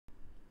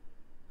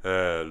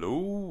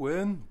Hello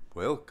and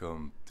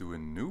welcome to a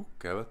new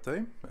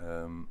Kabatime.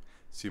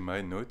 As you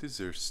might notice,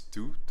 there's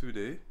two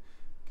today,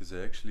 because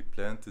I actually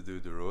planned to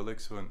do the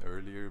Rolex one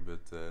earlier,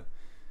 but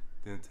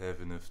didn't have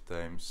enough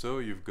time. So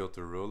you've got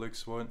the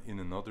Rolex one in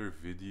another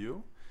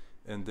video,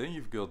 and then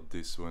you've got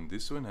this one.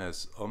 This one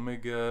has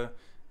Omega,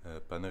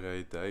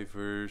 Panerai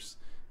divers,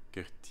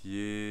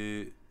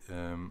 Cartier,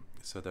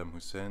 Saddam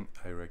Hussein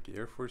Iraq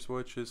Air Force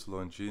watches,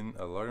 Longines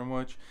alarm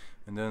watch,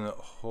 and then a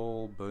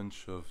whole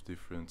bunch of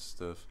different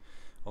stuff.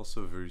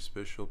 Also a very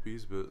special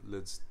piece, but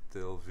let's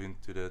delve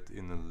into that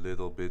in a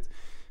little bit.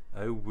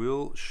 I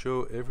will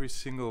show every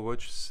single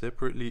watch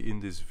separately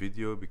in this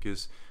video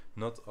because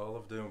not all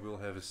of them will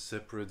have a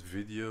separate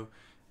video,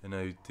 and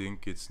I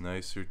think it's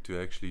nicer to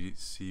actually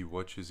see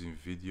watches in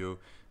video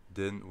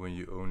than when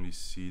you only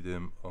see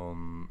them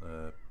on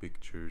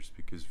pictures,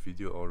 because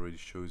video already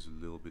shows a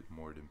little bit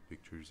more than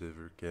pictures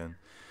ever can.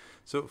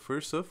 So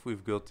first off,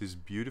 we've got this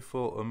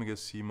beautiful Omega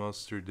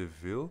Seamaster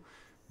DeVille.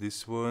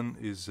 This one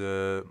is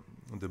the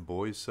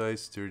boy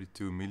size,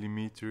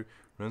 32mm,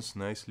 runs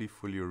nicely,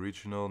 fully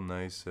original,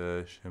 nice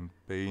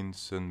champagne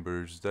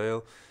sunburst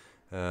dial.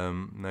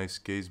 Nice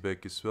case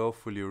back as well,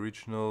 fully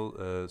original,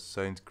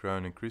 signed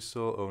crown and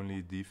crystal.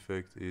 Only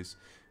defect is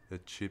a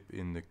chip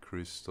in the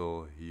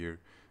crystal here,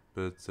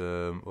 but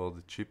well,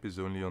 the chip is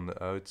only on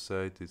the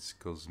outside, it's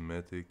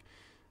cosmetic.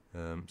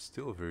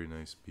 Still a very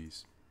nice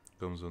piece.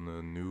 Comes on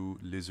a new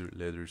lizard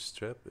leather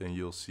strap, and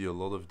you'll see a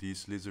lot of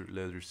these lizard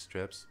leather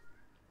straps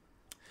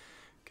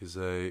because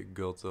I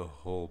got a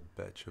whole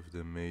batch of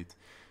them made.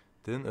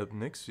 Then up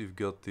next we've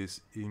got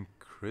this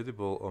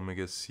incredible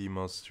Omega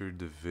Seamaster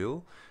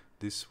DeVille.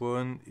 This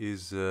one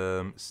is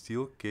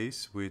steel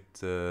case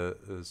with a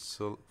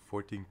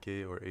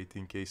 14K or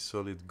 18K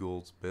solid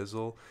gold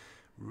bezel.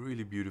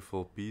 Really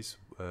beautiful piece.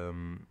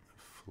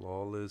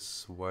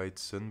 Flawless white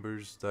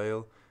sunburst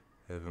dial.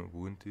 Haven't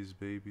wound this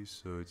baby,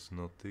 so it's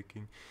not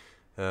ticking.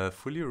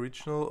 Fully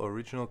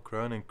original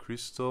crown and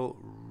crystal.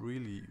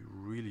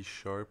 Really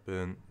sharp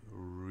and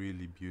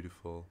really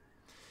beautiful.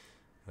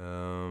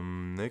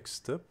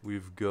 Next up,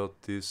 we've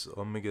got this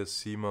Omega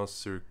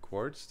Seamaster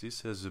quartz.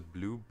 This has a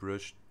blue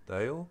brushed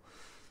dial.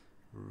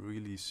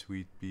 Really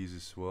sweet piece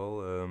as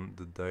well.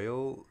 The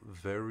dial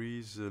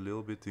varies a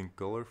little bit in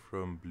color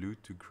from blue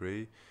to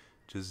gray,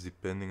 just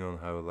depending on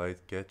how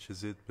light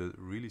catches it, but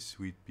really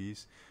sweet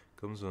piece.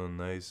 Comes on a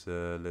nice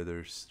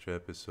leather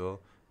strap as well.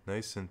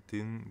 Nice and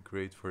thin,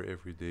 great for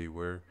everyday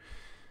wear.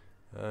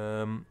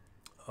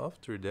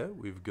 After that,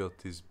 we've got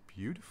this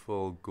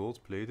beautiful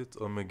gold-plated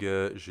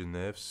Omega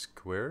Geneve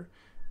square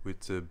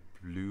with a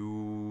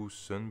blue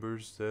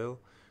sunburst dial.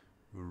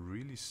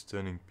 Really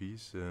stunning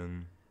piece,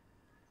 and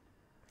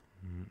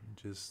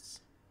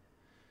just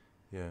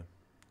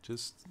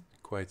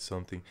quite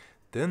something.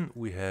 Then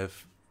we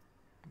have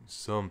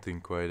something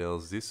quite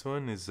else. This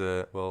one is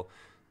well,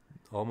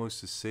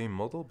 almost the same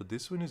model, but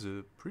this one is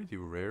a pretty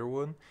rare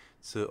one.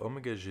 It's a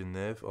Omega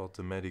Geneve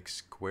automatic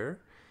square,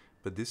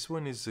 but this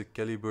one is a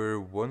caliber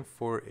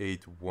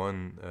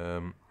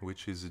 1481,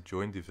 which is a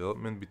joint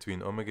development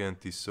between Omega and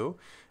Tissot.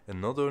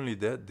 And not only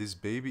that, this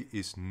baby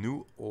is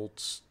new old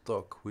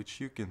stock, which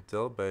you can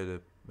tell by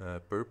the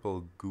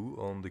purple goo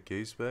on the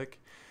case back.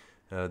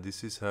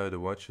 This is how the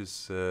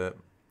watches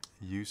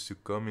used to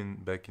come in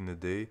back in the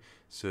day,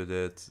 so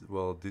that,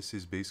 well, this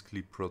is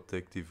basically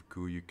protective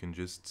goo, you can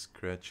just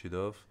scratch it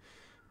off,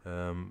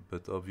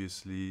 but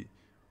obviously,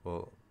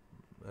 well,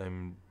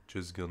 I'm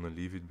just gonna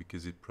leave it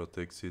because it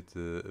protects it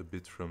a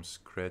bit from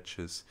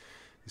scratches.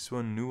 This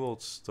one, new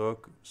old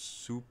stock,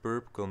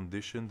 superb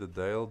condition. The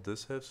dial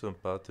does have some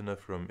patina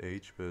from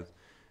age, but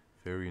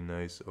very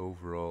nice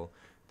overall.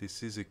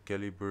 This is a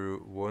caliber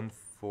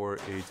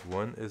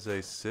 1481, as I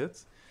said.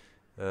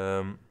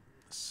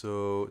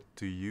 So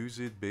to use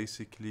it,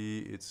 basically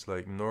it's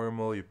like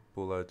normal. You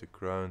pull out the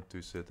crown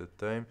to set a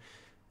time,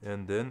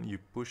 and then you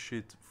push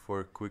it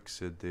for quick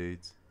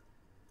sedate,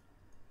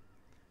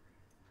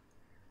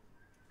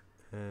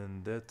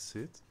 and that's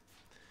it.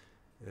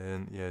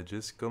 And yeah,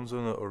 just comes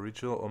on an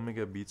original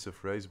Omega Beads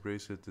of Rice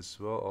bracelet as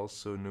well.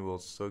 Also new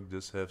old stock,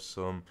 does have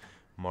some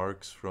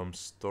marks from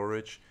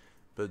storage,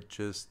 but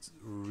just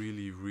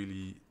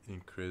really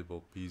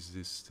incredible piece,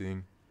 this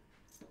thing.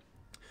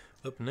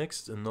 Up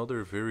next,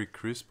 another very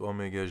crisp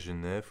Omega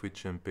Geneve with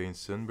champagne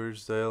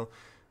sunburst dial.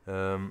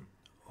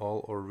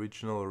 All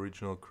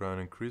original crown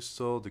and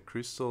crystal. The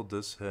crystal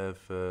does have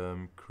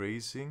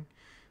crazing.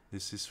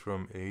 This is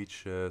from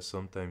age,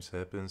 sometimes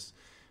happens.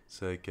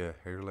 It's like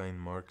hairline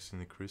marks in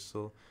the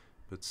crystal,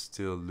 but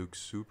still looks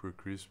super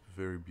crisp,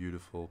 very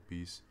beautiful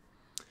piece.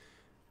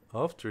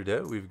 After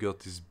that, we've got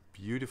this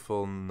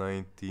beautiful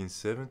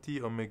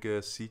 1970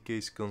 Omega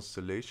C-Case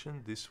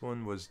Constellation. This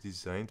one was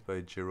designed by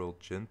Gerald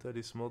Genta,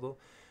 this model.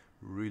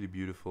 Really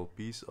beautiful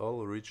piece,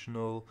 all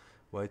original,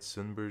 white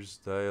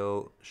sunburst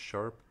dial,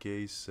 sharp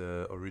case,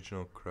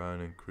 original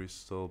crown and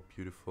crystal,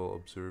 beautiful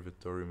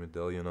observatory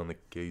medallion on the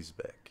case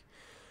back.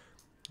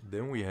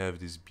 Then we have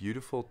this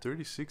beautiful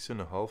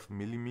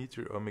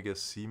 36.5mm Omega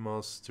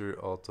Seamaster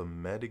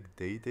automatic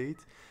day date.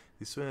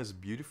 This one has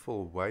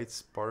beautiful white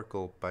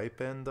sparkle pipe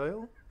band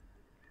dial.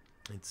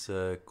 It's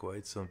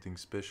quite something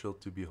special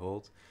to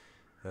behold.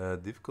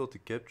 Difficult to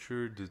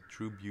capture the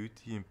true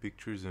beauty in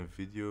pictures and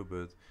video,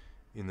 but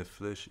in the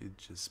flesh it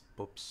just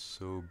pops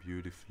so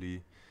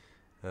beautifully.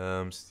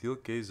 Steel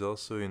case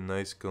also in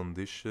nice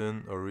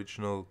condition,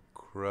 original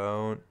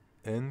crown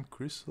and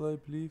crystal, I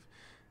believe.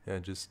 Yeah,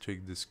 just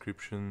check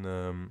description.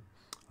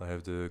 I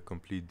have the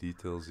complete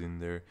details in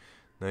there.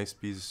 Nice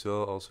piece as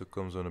well. Also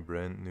comes on a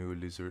brand new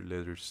lizard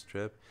leather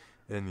strap.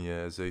 And yeah,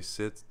 as I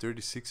said,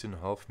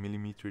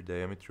 36.5mm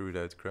diameter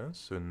without crowns,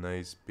 so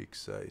nice big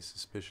size,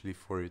 especially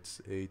for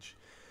its age.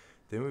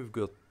 Then we've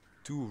got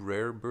two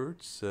rare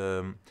birds.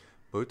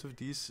 Both of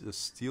these a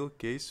steel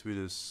case with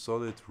a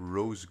solid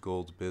rose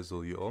gold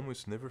bezel. You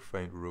almost never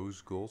find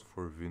rose gold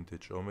for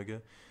vintage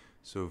Omega,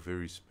 so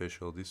very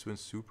special. This one's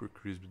super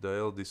crisp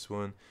dial. This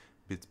one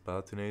bit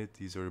patinated.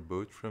 These are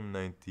both from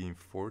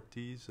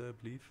 1940s, I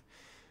believe.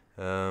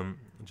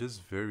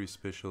 Just very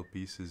special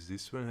pieces.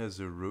 This one has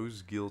a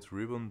rose gilt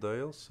ribbon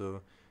dial, so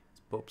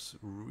it pops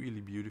really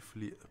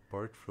beautifully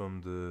apart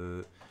from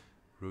the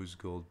rose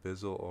gold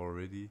bezel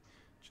already.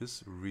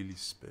 Just really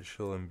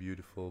special and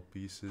beautiful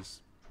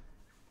pieces.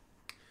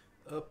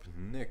 Up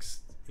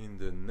next, in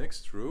the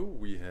next row,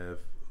 we have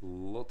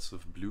lots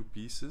of blue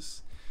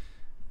pieces,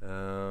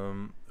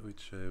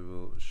 which I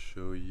will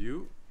show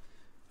you.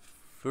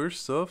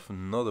 First off,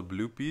 not a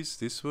blue piece.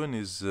 This one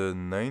is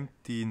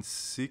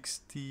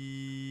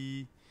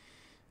 1960,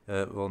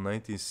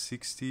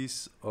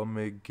 1960s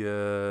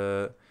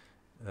Omega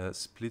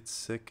split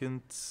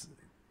second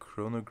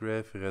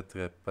chronograph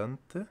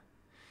rattrapante.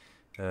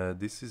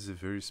 This is a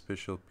very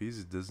special piece.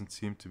 It doesn't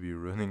seem to be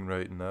running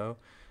right now,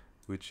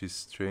 which is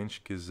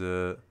strange because,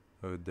 oh,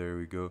 there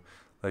we go.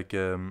 Like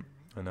an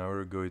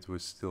hour ago it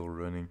was still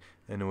running.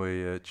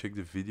 Anyway, check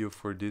the video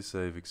for this.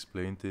 I've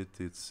explained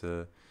it. It's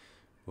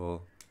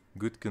well,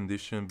 good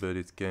condition, but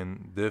it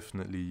can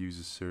definitely use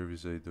a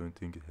service. I don't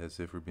think it has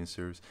ever been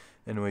serviced.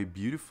 Anyway,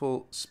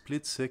 beautiful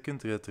split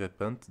second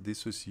rattrapante.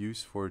 This was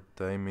used for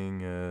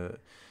timing,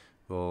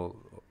 well,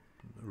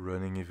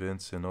 running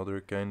events and other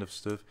kind of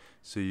stuff.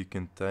 So you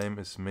can time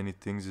as many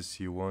things as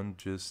you want.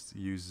 Just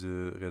use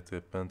the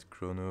rattrapante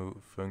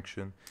chrono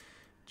function.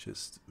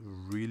 Just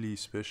really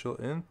special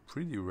and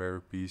pretty rare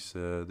piece.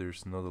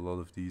 There's not a lot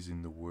of these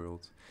in the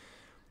world.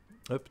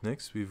 Up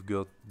next we've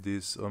got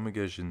this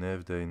Omega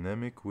Geneve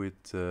dynamic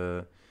with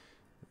well,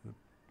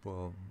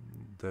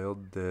 dial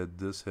that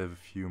does have a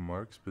few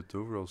marks, but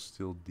overall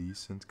still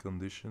decent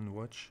condition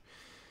watch.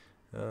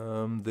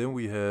 Then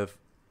we have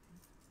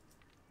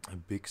a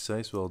big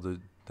size. Well,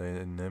 the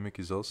dynamic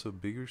is also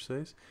bigger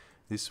size.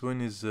 This one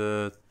is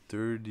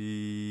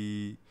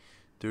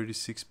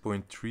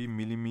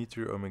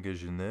 36.3mm Omega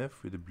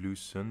Geneve with a blue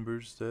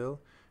sunburst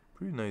dial.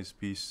 Pretty nice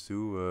piece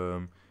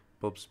too.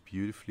 Pops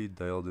beautifully.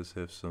 Dial does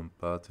have some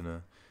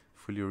patina.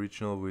 Fully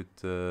original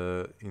with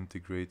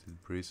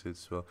integrated bracelet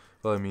as well.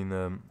 Well, I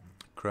mean,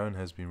 crown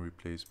has been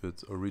replaced,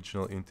 but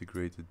original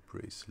integrated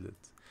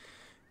bracelet.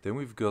 Then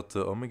we've got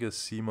the Omega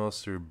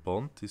Seamaster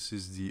Bond. This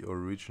is the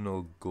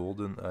original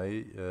Golden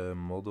Eye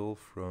model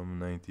from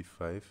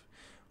 '95.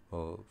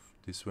 Well,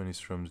 this one is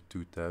from the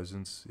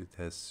 2000s. It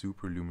has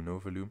super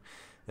luminova lume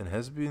and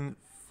has been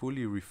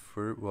fully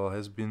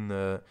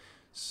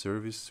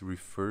serviced,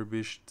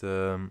 refurbished,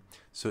 so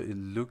it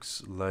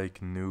looks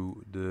like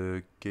new.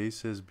 The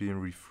case has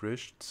been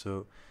refreshed,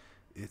 so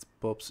it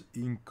pops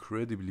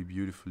incredibly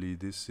beautifully.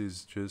 This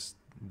is just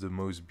the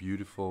most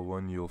beautiful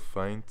one you'll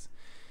find,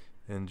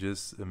 and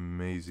just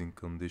amazing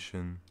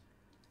condition.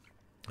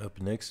 Up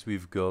next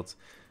we've got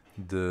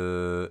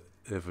the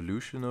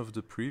evolution of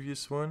the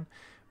previous one,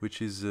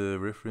 which is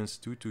reference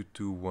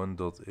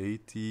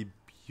 2221.80.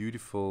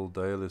 Beautiful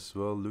dial as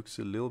well. Looks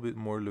a little bit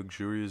more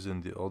luxurious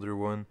than the other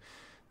one.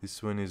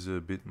 This one is a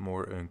bit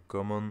more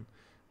uncommon,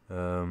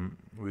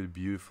 with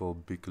beautiful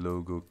big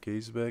logo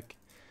case back.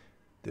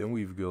 Then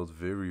we've got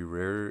very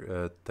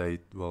rare,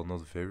 well,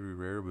 not very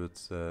rare,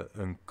 but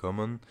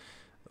uncommon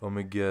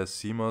Omega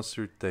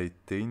Seamaster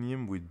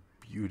Titanium with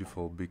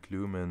beautiful big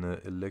lume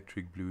and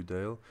electric blue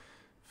dial.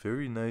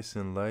 Very nice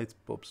and light,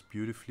 pops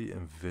beautifully,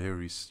 and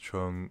very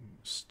strong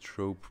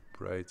strobe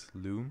bright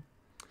lume.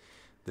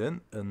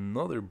 Then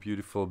another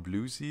beautiful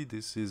bluesy.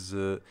 This is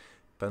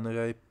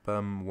Panerai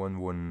PAM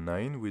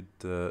 119 with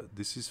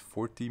this is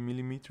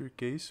 40mm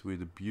case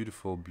with a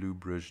beautiful blue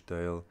brush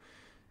dial.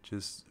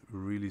 Just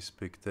really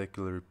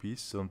spectacular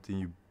piece, something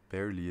you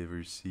barely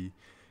ever see.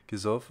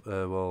 Because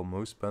well,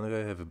 most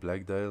Panerai have a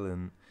black dial,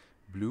 and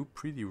blue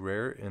pretty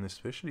rare, and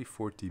especially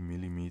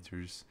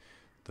 40mm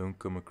don't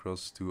come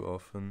across too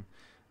often.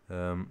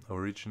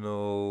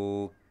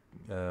 Original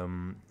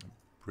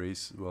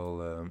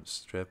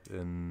strap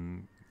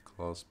and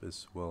clasp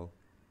as well.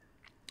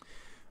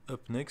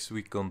 Up next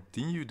we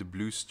continue the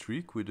blue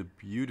streak with a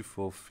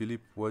beautiful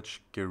Philip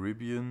watch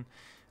Caribbean.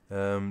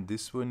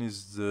 This one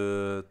is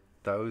the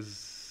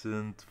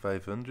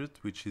 1500,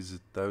 which is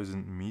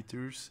 1000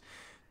 meters.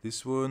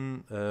 This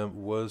one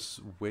was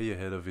way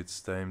ahead of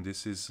its time.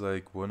 This is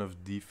like one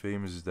of the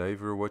famous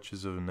diver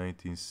watches of the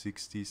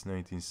 1960s,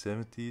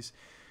 1970s,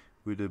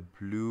 with a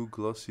blue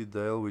glossy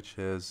dial which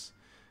has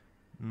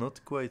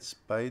not quite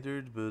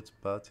spidered but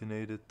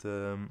patinated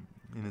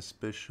in a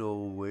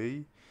special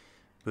way.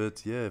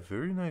 But yeah,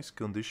 very nice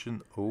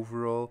condition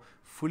overall.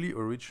 Fully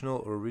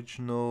original,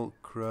 original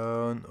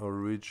crown,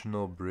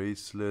 original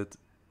bracelet,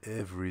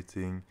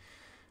 everything.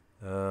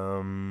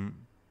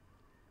 Um,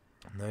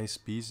 Nice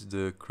piece.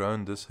 The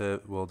crown does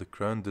have, well, the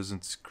crown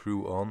doesn't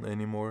screw on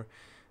anymore.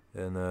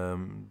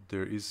 And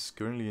there is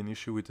currently an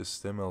issue with the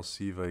stem. I'll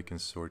see if I can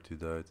sort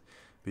it out.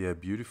 But yeah,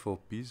 beautiful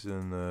piece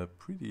and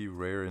pretty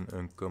rare and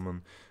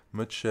uncommon.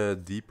 Much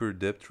deeper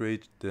depth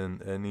rate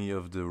than any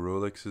of the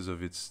Rolexes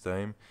of its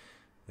time.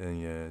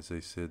 And yeah, as I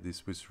said,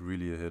 this was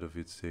really ahead of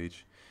its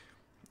age.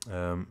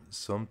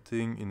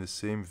 Something in the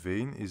same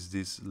vein is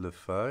this Le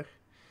Phare,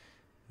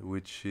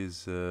 which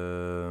is,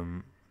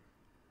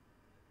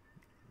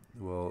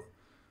 well,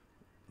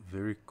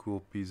 very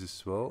cool piece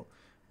as well,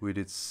 with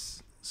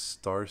its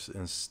stars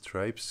and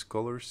stripes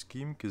color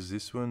scheme, because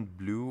this one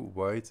blue,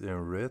 white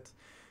and red,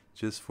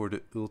 just for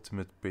the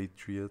ultimate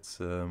patriots.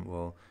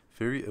 Well,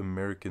 very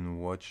American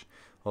watch.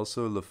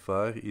 Also, Le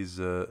Phare is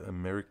a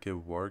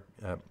American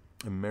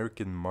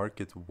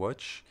market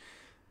watch.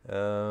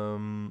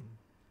 I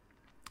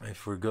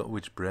forgot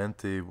which brand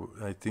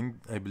I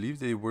believe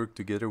they work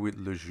together with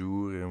Le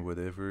Jour and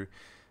whatever.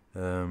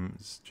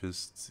 It's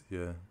just,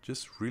 yeah,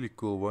 just really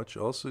cool watch.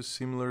 Also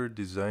similar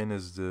design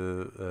as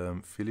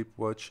the Philip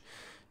watch.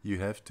 You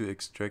have to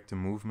extract the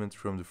movement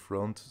from the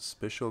front.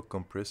 Special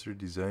compressor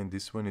design.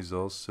 This one is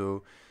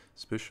also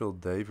special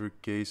diver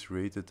case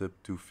rated up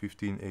to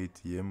 15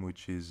 ATM,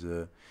 which is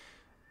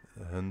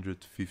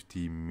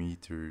 150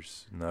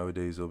 meters.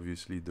 Nowadays,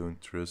 obviously,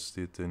 don't trust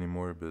it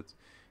anymore, but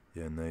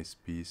yeah, nice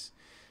piece.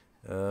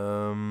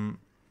 Then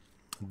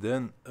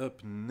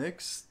up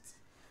next,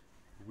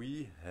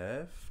 we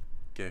have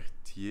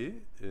Cartier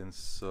and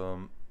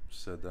some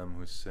Saddam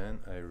Hussein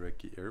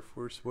Iraqi Air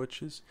Force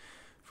watches.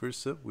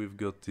 First up, we've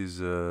got this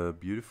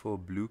beautiful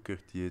blue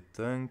Cartier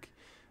tank.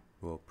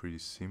 Well, pretty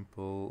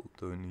simple,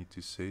 don't need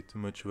to say too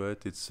much about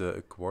it. It's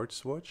a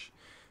quartz watch.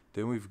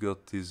 Then we've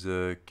got this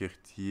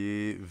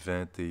Cartier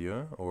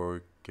 21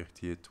 or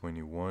Cartier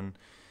 21.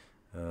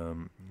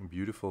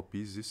 Beautiful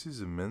piece. This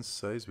is a men's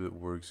size, but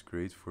works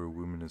great for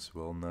women as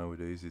well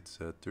nowadays. It's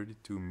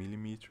 32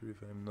 millimeter,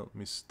 if I'm not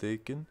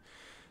mistaken.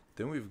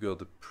 Then we've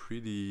got a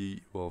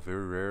pretty, well,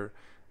 very rare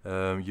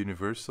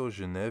Universal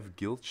Geneve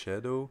Gilt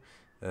Shadow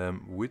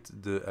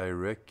with the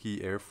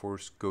Iraqi Air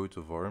Force coat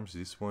of arms.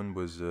 This one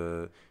was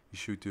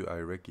issued to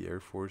Iraqi Air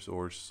Force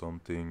or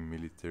something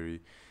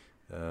military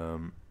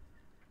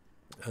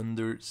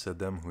under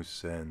Saddam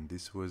Hussein.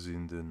 This was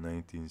in the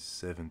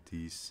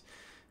 1970s.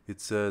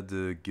 It's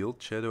the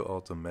Gilt Shadow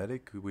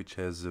Automatic, which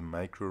has a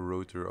micro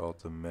rotor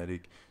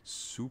automatic,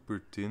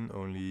 super thin,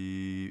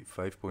 only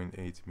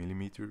 5.8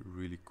 millimeter.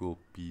 Really cool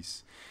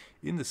piece.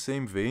 In the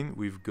same vein,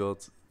 we've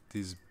got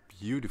this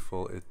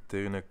beautiful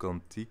Eterna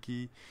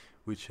Kontiki,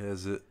 which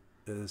has a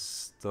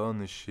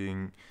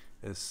astonishing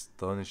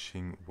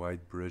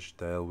white brush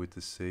dial with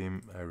the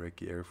same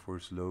Iraqi Air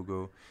Force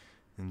logo,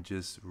 and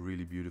just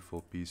really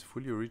beautiful piece.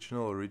 Fully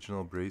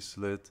original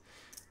bracelet.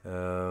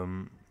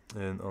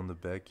 And on the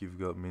back you've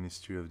got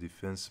Ministry of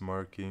Defense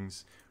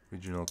markings,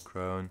 original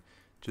crown,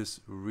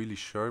 just really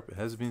sharp. It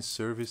has been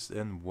serviced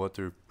and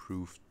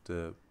waterproofed,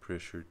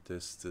 pressure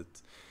tested.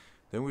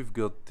 Then we've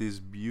got this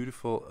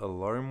beautiful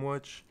alarm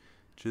watch,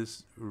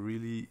 just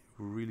really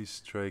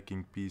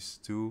striking piece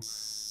too,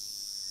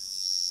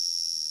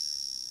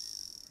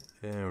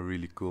 and a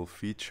really cool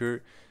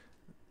feature.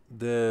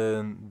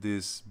 Then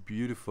this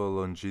beautiful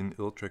Longines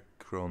Ultra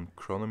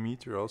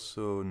chronometer,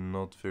 also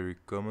not very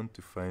common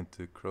to find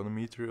the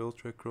chronometer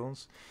Ultra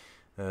Crons.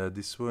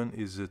 This one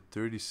is a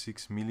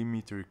 36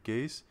 millimeter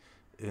case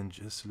and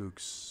just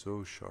looks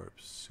so sharp.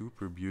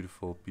 Super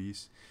beautiful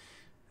piece.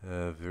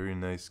 Very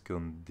nice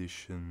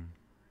condition.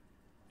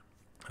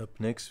 Up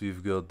next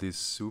we've got this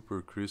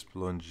super crisp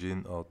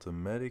Longines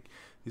automatic.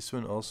 This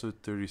one also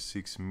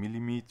 36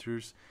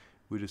 millimeters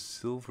with a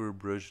silver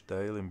brush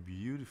dial and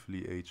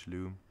beautifully aged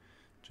lume.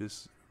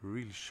 Just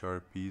really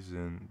sharp piece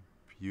and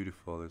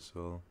beautiful as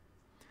well.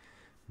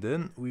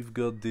 Then we've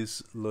got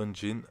this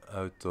Longines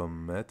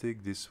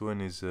automatic. This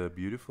one is a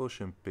beautiful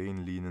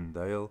champagne linen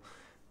dial,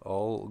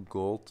 all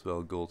gold,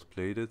 well, gold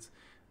plated,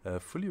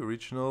 fully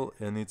original,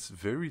 and it's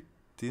very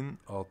thin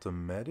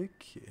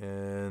automatic,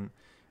 and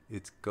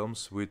it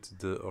comes with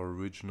the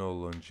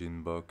original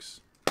Longines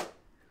box.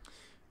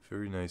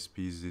 Very nice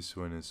piece, this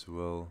one as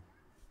well.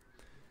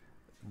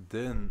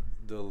 Then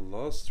the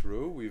last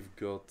row, we've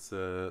got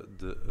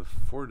the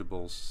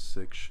affordable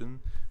section.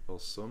 Well,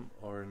 some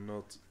are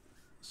not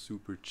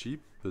super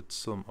cheap, but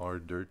some are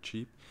dirt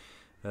cheap.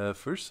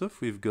 First off,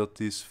 we've got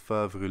this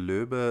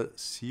Favre-Leuba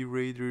Sea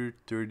Raider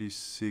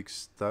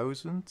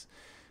 36,000.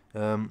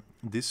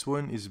 This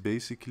one is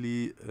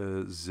basically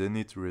a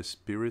Zenith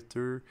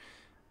respirator.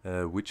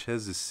 which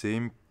has the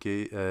same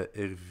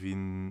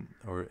Ervin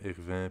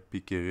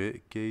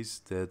Piqueret case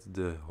that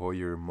the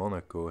Hoyer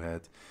Monaco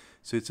had.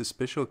 So it's a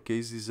special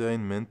case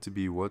design meant to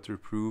be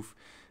waterproof.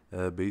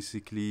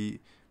 Basically,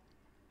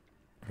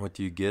 what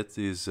you get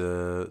is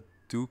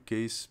two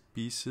case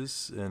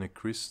pieces and a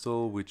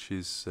crystal which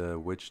is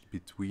wedged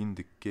between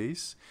the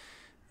case.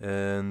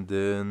 And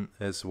then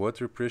as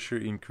water pressure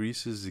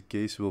increases, the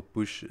case will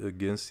push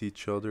against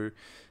each other,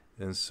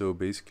 and so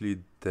basically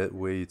that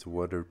way it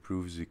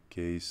waterproofs the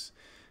case.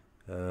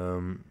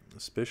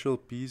 Special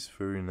piece,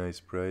 very nice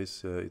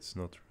price. It's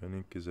not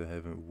running because I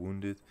haven't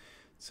wound it.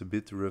 It's a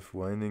bit rough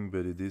winding,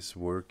 but it is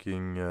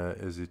working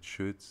as it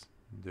should.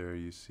 There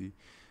you see,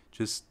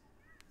 just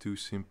two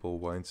simple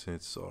winds and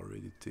it's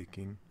already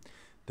ticking.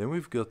 Then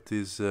we've got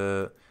this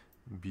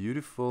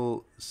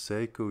beautiful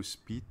Seiko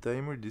speed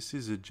timer. This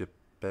is a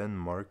Japan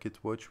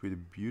market watch with a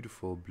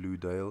beautiful blue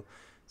dial.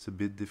 It's a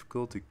bit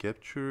difficult to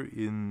capture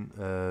in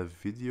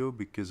video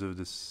because of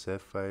the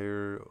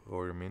sapphire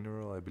or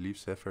mineral, I believe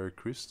sapphire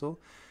crystal,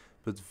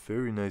 but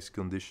very nice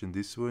condition.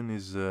 This one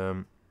is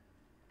a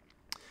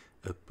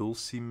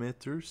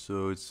pulsimeter,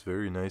 so it's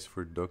very nice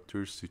for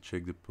doctors to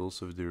check the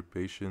pulse of their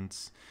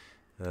patients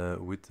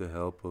with the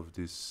help of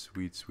this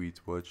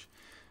sweet watch.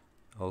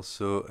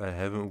 Also, I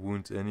haven't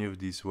wound any of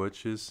these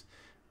watches,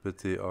 but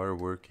they are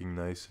working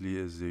nicely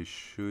as they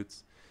should.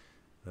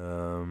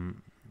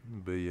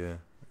 But yeah,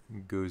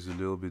 it goes a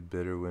little bit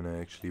better when I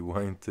actually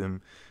wind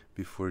them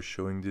before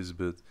showing this,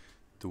 but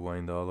to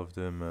wind all of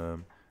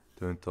them,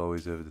 don't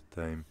always have the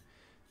time.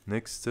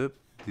 Next up,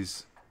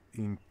 this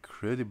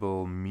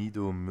incredible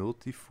Mido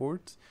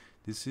Multifort.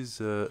 This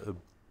is a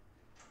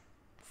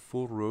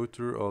full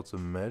rotor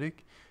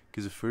automatic,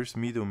 because the first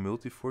Mido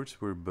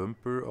Multiforts were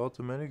bumper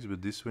automatics,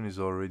 but this one is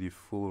already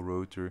full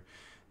rotor.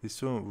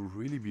 This one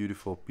really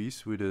beautiful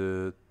piece with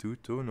a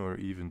two-tone or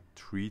even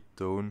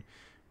three-tone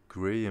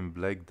gray and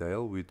black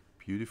dial with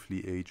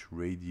beautifully aged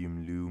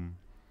radium lume.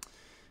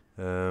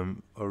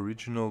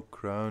 Original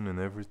crown and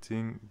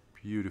everything,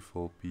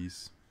 beautiful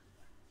piece.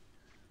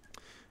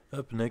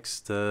 Up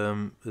next,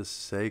 a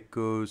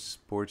Seiko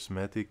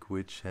Sportsmatic,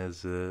 which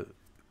has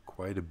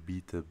quite a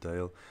beat-up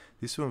dial.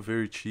 This one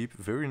very cheap,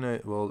 very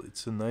nice. Well,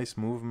 it's a nice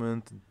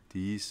movement,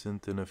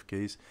 decent enough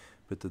case,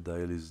 but the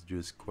dial is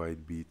just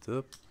quite beat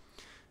up.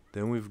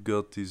 Then we've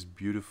got this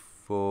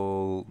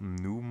beautiful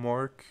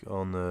Numark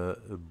on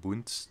a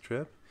Bund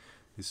strap.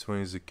 This one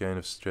is the kind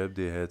of strap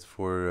they had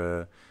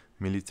for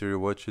military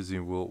watches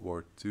in World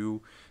War II.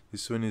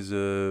 This one is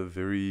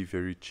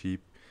very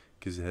cheap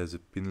because it has a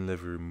pin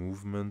lever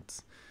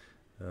movement.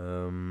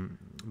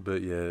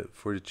 But yeah,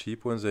 for the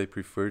cheap ones I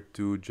prefer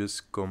to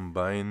just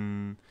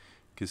combine,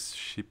 because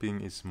shipping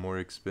is more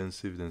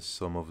expensive than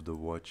some of the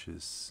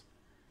watches.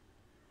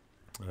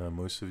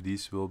 Most of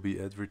these will be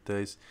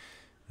advertised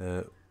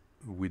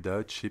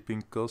without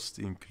shipping cost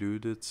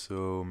included,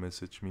 so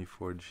message me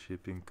for the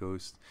shipping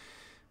cost.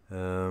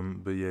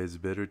 But yeah, it's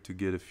better to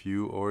get a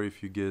few, or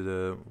if you get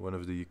one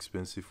of the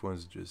expensive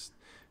ones, just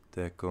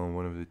tack on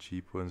one of the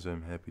cheap ones.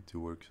 I'm happy to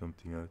work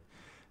something out.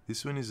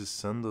 This one is a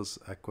Sandos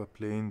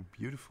Aquaplane,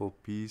 beautiful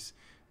piece,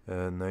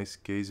 nice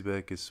case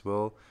back as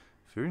well,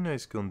 very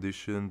nice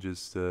condition,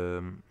 just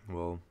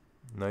well,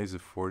 nice,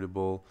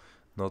 affordable,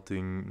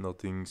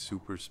 nothing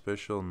super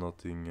special,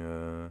 nothing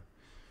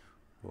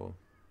well,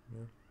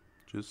 yeah,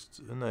 just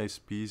a nice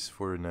piece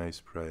for a nice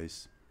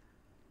price.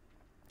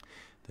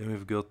 Then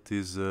we've got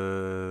this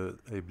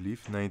I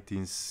believe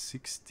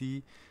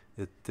 1960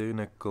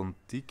 Eterna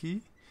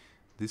Kontiki.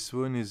 This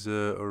one is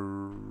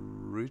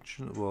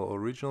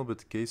original, but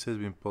the case has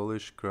been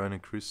polished, crown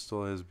and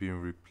crystal has been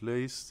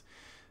replaced.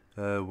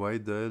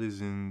 White dial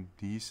is in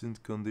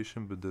decent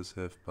condition, but does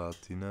have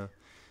patina.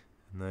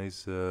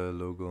 Nice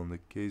logo on the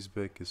case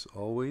back as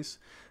always.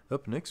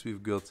 Up next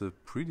we've got a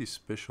pretty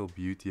special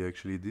beauty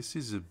actually. This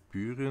is a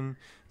Buren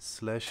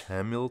 /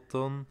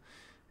 Hamilton.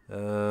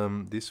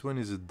 This one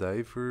is a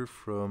diver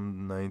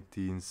from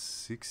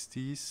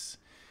 1960s.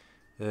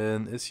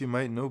 And as you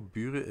might know,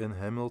 Buren and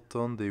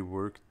Hamilton, they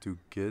worked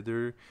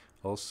together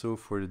also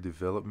for the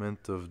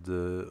development of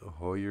the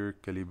Hoyer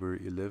caliber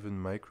 11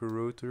 micro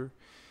rotor.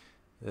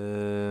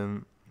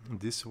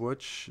 This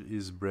watch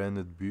is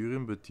branded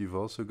Buren, but you've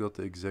also got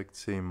the exact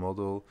same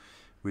model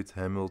with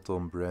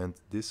Hamilton brand.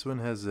 This one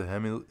has a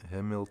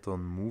Hamilton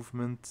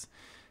movement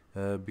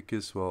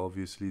because, well,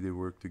 obviously they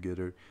work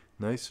together.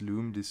 Nice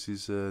lume. This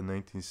is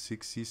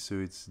 1960, so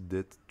it's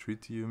dead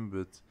tritium,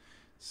 but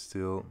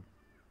still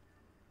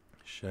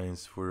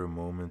shines for a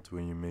moment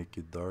when you make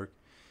it dark.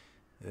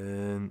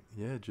 And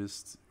yeah,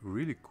 just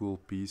really cool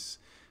piece.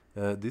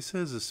 This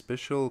has a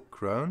special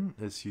crown.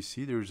 As you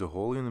see, there's a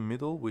hole in the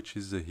middle, which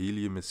is the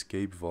helium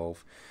escape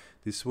valve.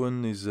 This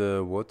one is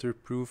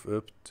waterproof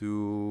up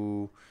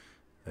to,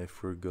 I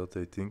forgot,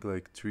 I think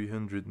like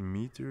 300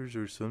 meters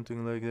or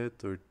something like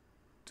that, or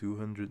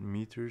 200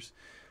 meters.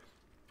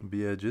 But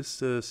yeah,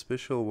 just a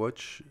special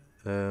watch,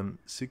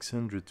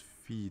 600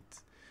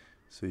 feet.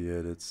 So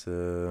yeah, that's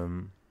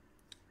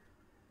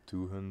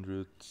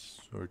 200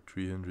 or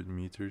 300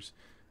 meters,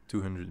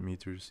 200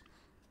 meters.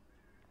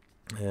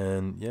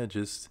 And yeah,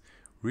 just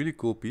really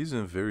cool piece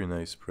and very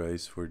nice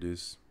price for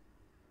this.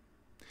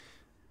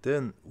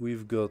 Then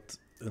we've got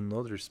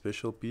another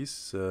special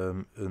piece,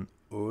 an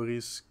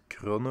Oris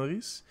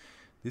Chronoris.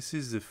 This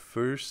is the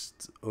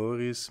first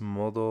Oris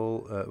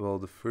model, well,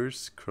 the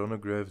first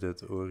chronograph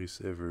that Oris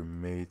ever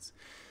made.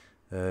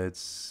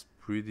 It's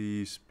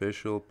pretty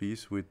special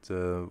piece with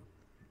a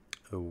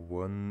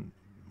one,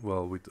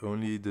 well, with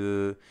only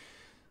the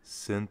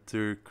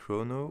center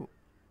chrono,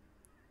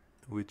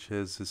 which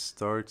has a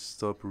start,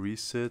 stop,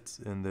 reset,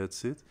 and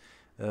that's it.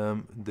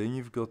 Then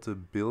you've got a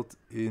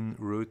built-in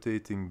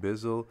rotating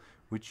bezel,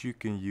 which you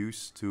can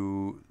use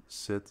to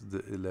set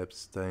the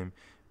elapsed time.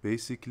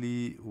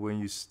 Basically, when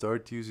you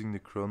start using the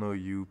chrono,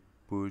 you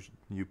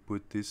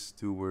put this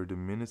to where the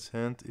minutes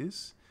hand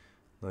is,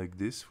 like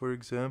this, for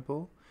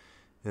example.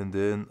 And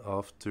then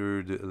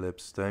after the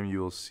elapsed time, you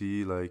will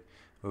see like,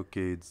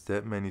 okay, it's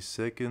that many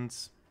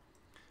seconds,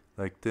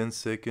 like 10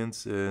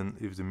 seconds, and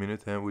if the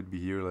minute hand would be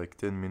here, like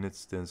 10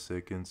 minutes 10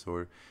 seconds,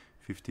 or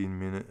 15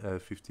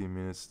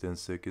 minutes 10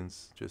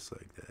 seconds, just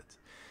like that.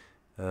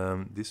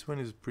 This one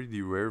is a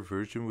pretty rare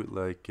version with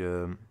like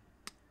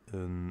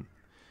an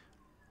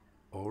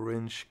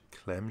orange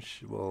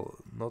clamshell, well,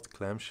 not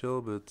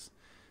clamshell, but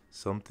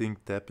something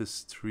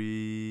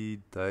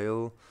tapestry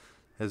dial.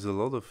 Has a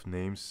lot of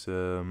names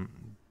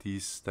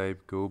these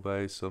type go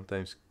by,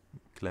 sometimes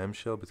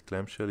clamshell, but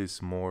clamshell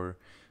is more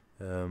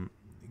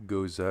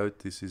goes out.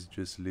 This is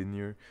just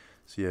linear.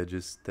 So yeah,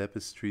 just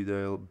tapestry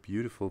dial,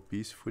 beautiful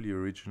piece, fully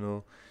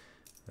original.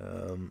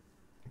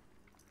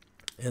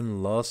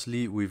 And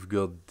lastly, we've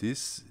got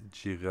this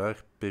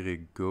Girard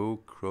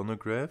Perregaux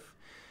chronograph.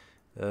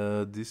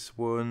 This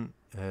one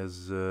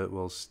has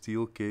well,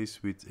 steel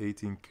case with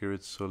 18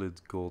 karat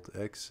solid gold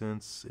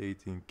accents,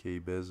 18K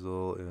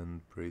bezel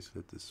and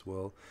bracelet as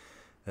well.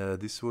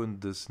 This one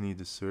does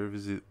need a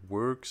service. It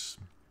works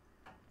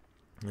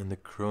and the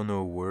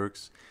chrono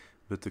works,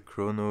 but the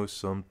chrono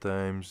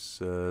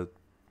sometimes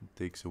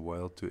takes a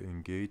while to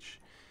engage.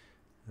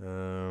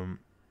 Okay,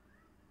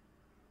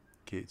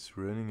 it's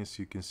running, as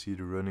you can see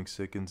the running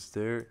seconds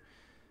there.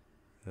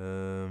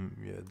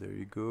 Yeah, there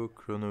you go,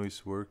 chrono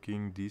is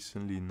working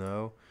decently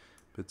now,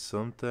 but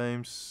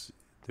sometimes,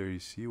 there you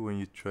see, when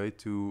you try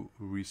to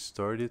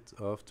restart it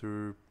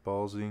after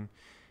pausing,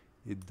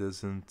 it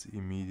doesn't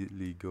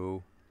immediately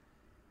go.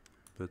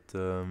 But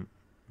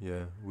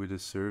yeah, with a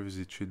service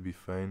it should be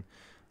fine.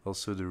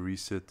 Also the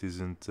reset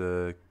isn't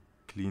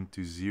clean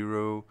to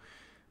zero.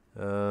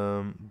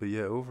 But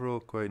yeah, overall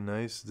quite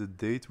nice. The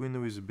date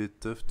window is a bit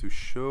tough to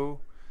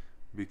show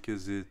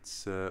because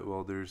it's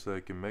well, there's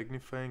like a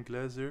magnifying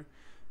glass there,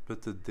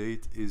 but the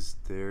date is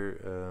there.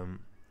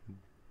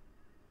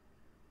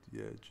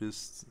 Yeah,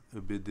 just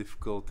a bit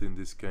difficult in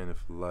this kind of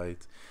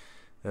light.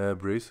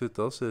 Bracelet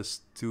also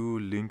has 2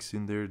 links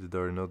in there that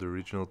are not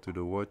original to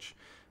the watch,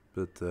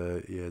 but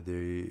yeah,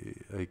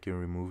 I can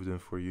remove them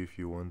for you if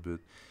you want, but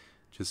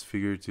just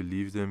figure to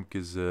leave them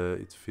because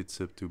it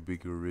fits up to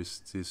bigger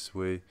wrists this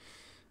way.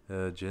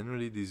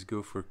 Generally these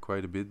go for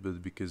quite a bit,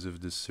 but because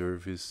of the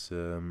service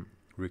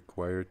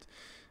required,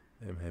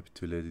 I'm happy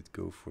to let it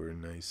go for a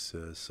nice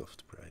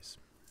soft price.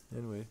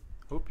 Anyway,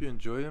 hope you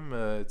enjoy them.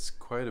 It's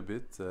quite a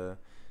bit,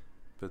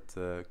 but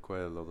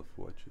quite a lot of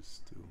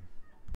watches too.